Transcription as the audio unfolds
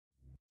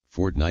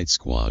Fortnite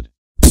squad.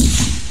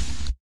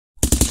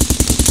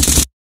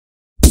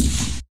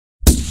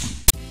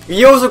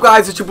 Yo, what's up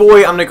guys, it's your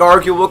boy, I'm Nick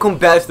Argue. Welcome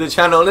back to the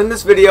channel, and in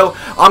this video,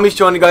 I'm be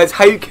showing you guys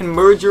how you can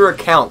merge your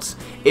accounts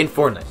in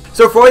Fortnite.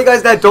 So for all you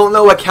guys that don't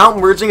know, account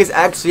merging is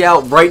actually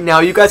out right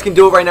now. You guys can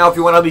do it right now if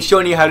you want. I'll be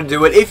showing you how to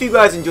do it. If you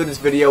guys enjoyed this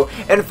video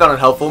and found it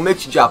helpful, make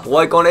sure you drop a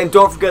like on it, and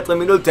don't forget to let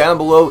me know down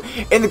below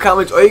in the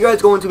comments, are you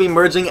guys going to be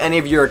merging any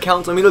of your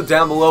accounts? Let me know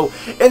down below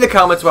in the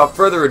comments. Without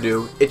further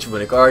ado, it's your boy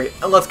Nick Argue,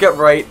 and let's get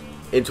right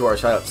into our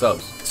shout out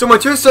subs. So my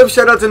 2 sub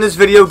shoutouts in this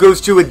video goes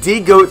to a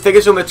D-Goat, thank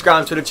you so much for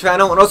subscribing to the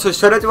channel, and also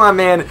shout out to my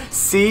man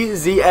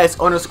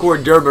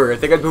CZS_Durburger,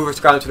 thank you for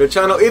subscribing to the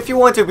channel. If you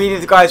want to be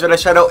these guys that I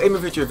shout out in my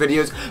future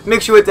videos,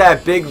 make sure you hit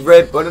that big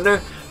red button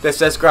there that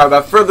says subscribe.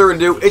 Without further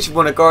ado, it's your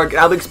boy Nick Argue,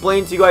 and I'll be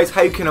explaining to you guys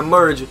how you can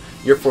merge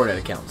your Fortnite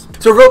accounts.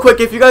 So real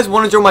quick, if you guys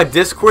want to join my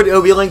Discord,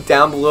 it'll be linked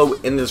down below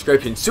in the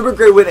description. Super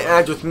great way to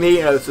interact with me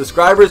and other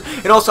subscribers,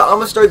 and also I'm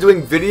going to start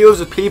doing videos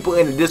with people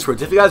in the Discord.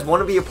 So if you guys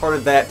want to be a part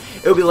of that,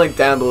 it'll be linked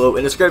down below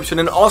in the description.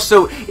 And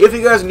also, if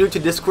you guys are new to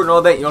Discord and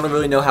all that, you don't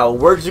really know how it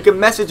works, you can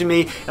message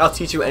me and I'll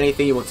teach you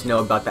anything you want to know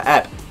about the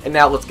app. And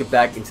now let's get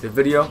back into the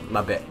video,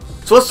 my bad.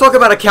 So let's talk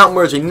about account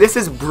merging. This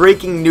is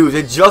breaking news.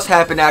 It just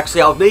happened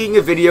actually. I was making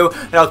a video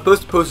that I was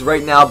supposed to post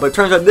right now, but it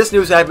turns out this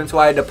news happened, so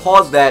I had to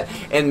pause that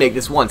and make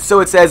this one. So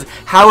it says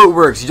how it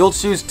works. You'll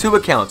choose 2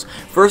 accounts.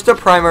 First, a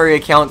primary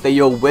account that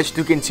you'll wish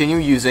to continue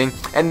using,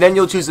 and then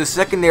you'll choose a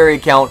secondary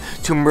account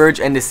to merge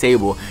and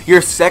disable.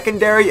 Your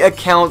secondary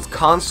account's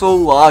console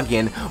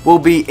login will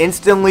be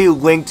instantly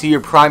linked to your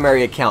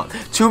primary account.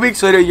 2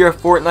 weeks later, your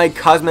Fortnite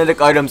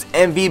cosmetic items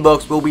and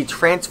V-Bucks will be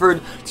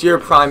transferred to your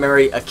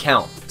primary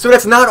account. So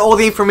that's not all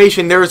the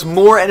information. There is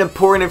more and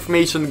important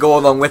information to go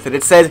along with it.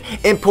 It says,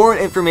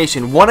 important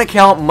information. One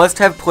account must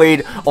have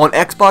played on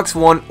Xbox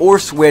One or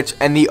Switch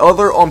and the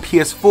other on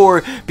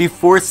PS4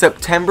 before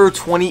September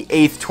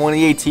 28th,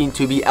 2018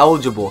 to be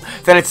eligible.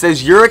 Then it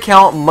says, your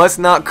account must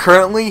not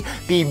currently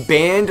be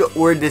banned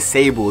or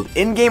disabled.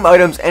 In-game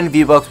items and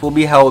V-Bucks will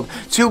be held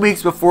 2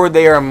 weeks before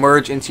they are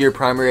merged into your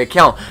primary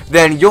account.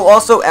 Then you'll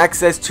also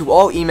access to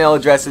all email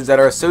addresses that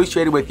are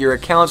associated with your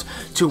accounts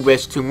to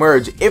wish to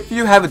merge. If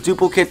you have a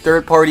duplicate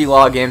third-party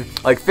login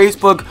like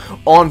Facebook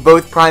on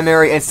both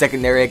primary and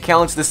secondary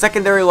accounts, the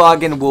secondary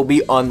login will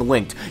be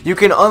unlinked. You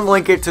can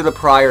unlink it to the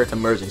prior to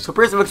merging. So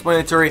pretty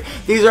self-explanatory.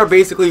 These are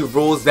basically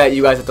rules that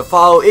you guys have to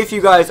follow if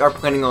you guys are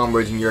planning on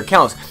merging your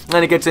accounts.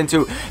 And it gets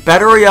into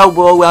Battle Royale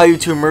will allow you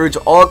to merge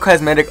all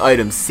cosmetic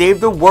items.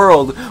 Save the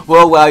World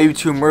will allow you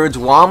to merge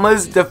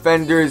llamas,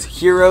 defenders,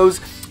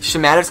 heroes,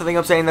 schematics, I think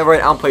I'm saying that right.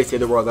 I don't play Save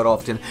the World that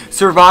often.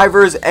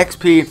 Survivors,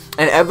 XP,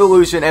 and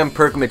evolution and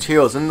perk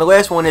materials. And the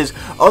last one is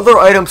other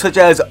items such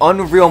as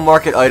Unreal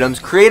Market items,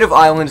 Creative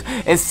Islands,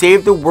 and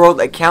Save the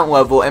World account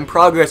level and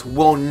progress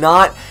will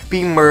not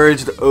be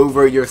merged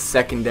over your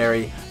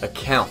secondary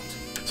account.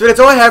 So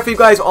that's all I have for you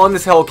guys on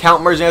this whole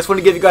account merging. I just want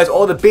to give you guys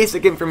all the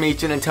basic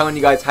information and telling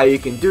you guys how you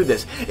can do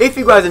this. If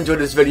you guys enjoyed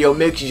this video,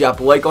 make sure you drop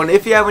a like on it.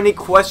 If you have any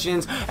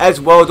questions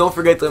as well, don't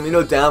forget to let me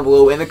know down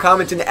below in the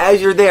comments. And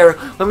as you're there,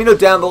 let me know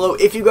down below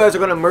if you guys are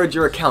going to merge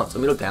your accounts.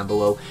 Let me know down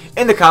below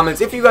in the comments.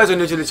 If you guys are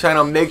new to the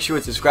channel, make sure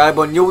to subscribe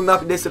button. You will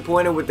not be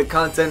disappointed with the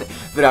content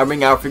that I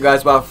bring out for you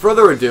guys. Without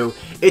further ado,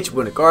 it's your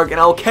boy Nick Argue,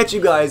 and I will catch you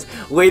guys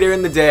later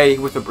in the day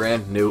with a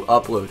brand new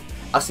upload.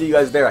 I'll see you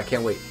guys there. I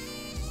can't wait.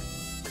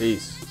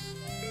 Peace.